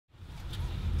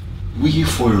We're here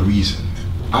for a reason.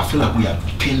 I feel like we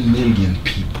have 10 million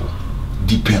people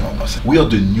depend on us. We are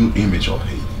the new image of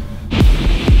Haiti.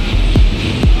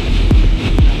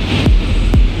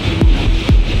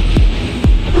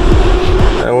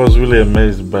 I was really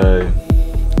amazed by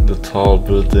the tall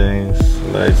buildings,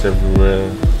 lights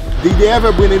everywhere. Did they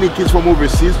ever bring any kids from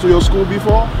overseas to your school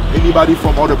before? Anybody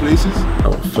from other places?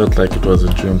 I felt like it was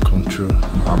a dream come true.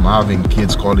 I'm having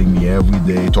kids calling me every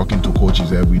day, talking to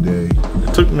coaches every day.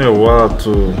 It took me a while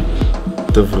to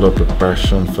develop a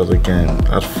passion for the game.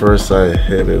 At first I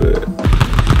hated it.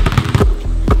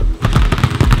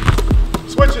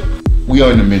 Switch it! We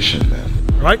are on a mission, man.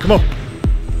 All right, come on.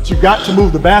 You got to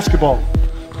move the basketball.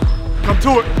 Come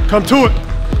to it, come to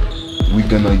it. We're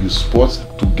gonna use sports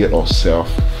to get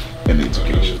ourselves an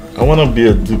education. I want to be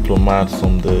a diplomat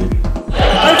someday.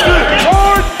 That's it,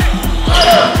 hard!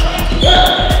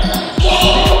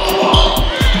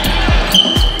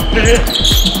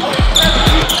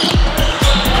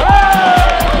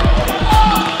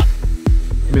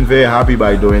 I've been very happy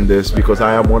by doing this because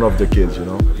I am one of the kids, you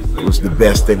know. It was the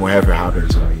best thing that ever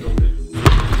happened to me.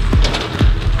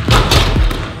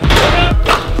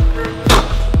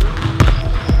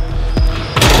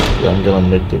 I'm gonna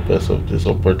make the best of this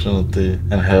opportunity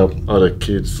and help other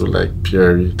kids like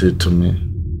Pierre did to me.